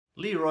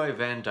Leroy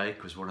Van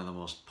Dyke was one of the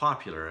most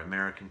popular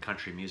American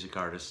country music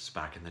artists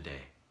back in the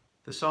day.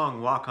 The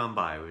song Walk On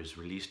By was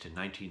released in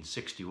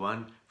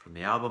 1961 from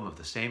the album of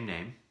the same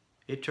name.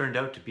 It turned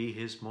out to be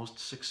his most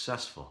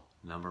successful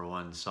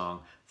 #1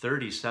 song,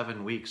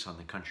 37 weeks on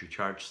the country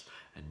charts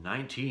and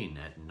 19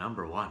 at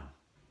 #1.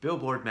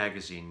 Billboard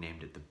magazine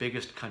named it the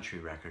biggest country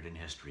record in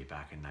history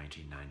back in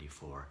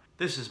 1994.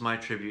 This is my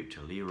tribute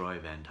to Leroy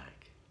Van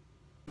Dyke.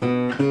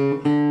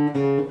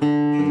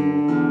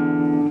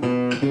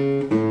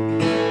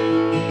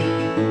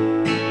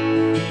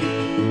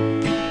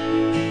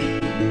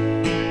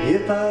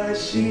 If I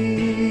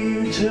see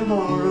you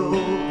tomorrow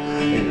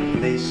in a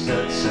place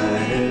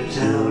outside of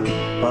town,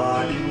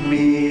 pardon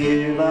me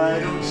if I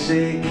don't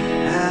say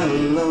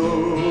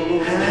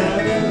hello.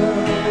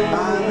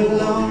 I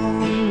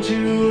belong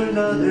to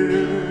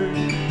another,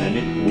 and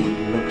it would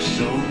look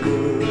so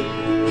good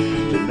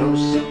to know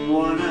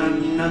someone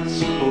I'm not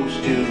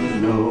supposed to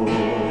know.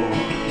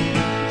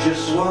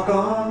 Just walk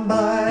on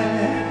by,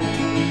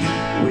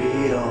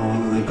 wait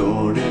on the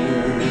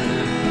corner.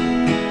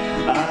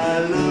 I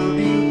love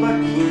you, but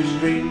we're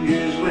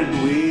strangers when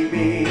we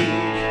meet.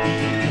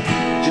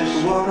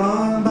 Just walk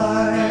on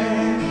by,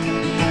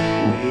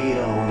 wait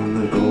on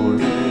the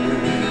corner.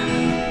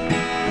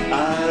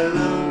 I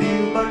love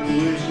you, but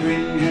we're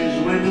strangers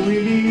when we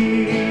meet.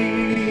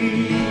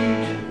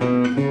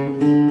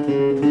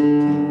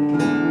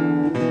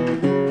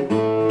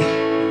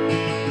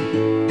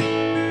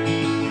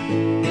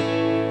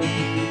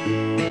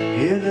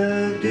 In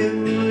a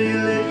dimly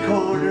lit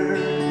corner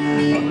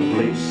on a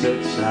place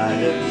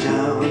outside of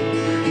town,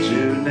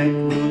 tonight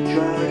we'll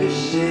try to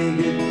say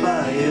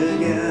goodbye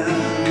again.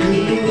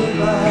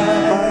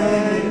 Goodbye.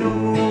 I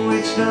know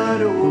it's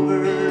not over,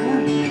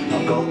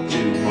 I'll call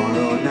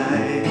tomorrow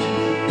night.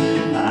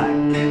 I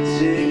can't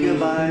say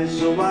goodbye,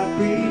 so I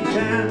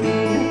pretend.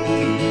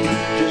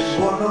 Just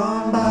walk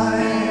on by,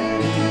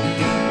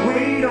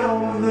 wait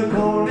on the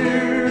corner.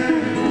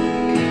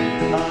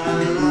 I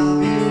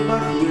love you,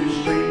 but we're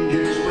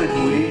strangers when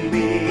we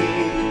meet.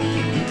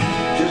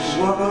 Just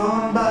walk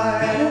on by,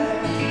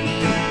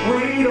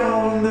 wait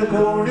on the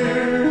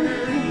corner.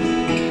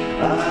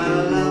 I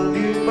love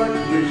you, but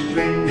we're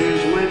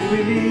strangers when we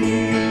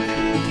meet.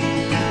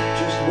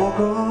 Just walk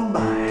on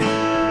by,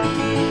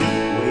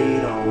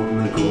 wait on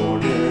the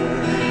corner.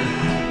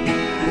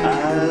 I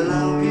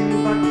love you,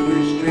 but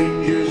we're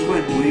strangers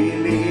when we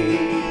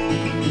meet.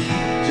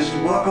 Just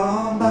walk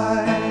on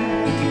by,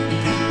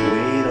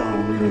 wait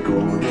on the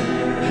corner.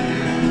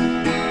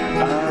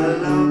 I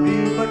love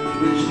you, but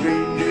we're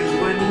strangers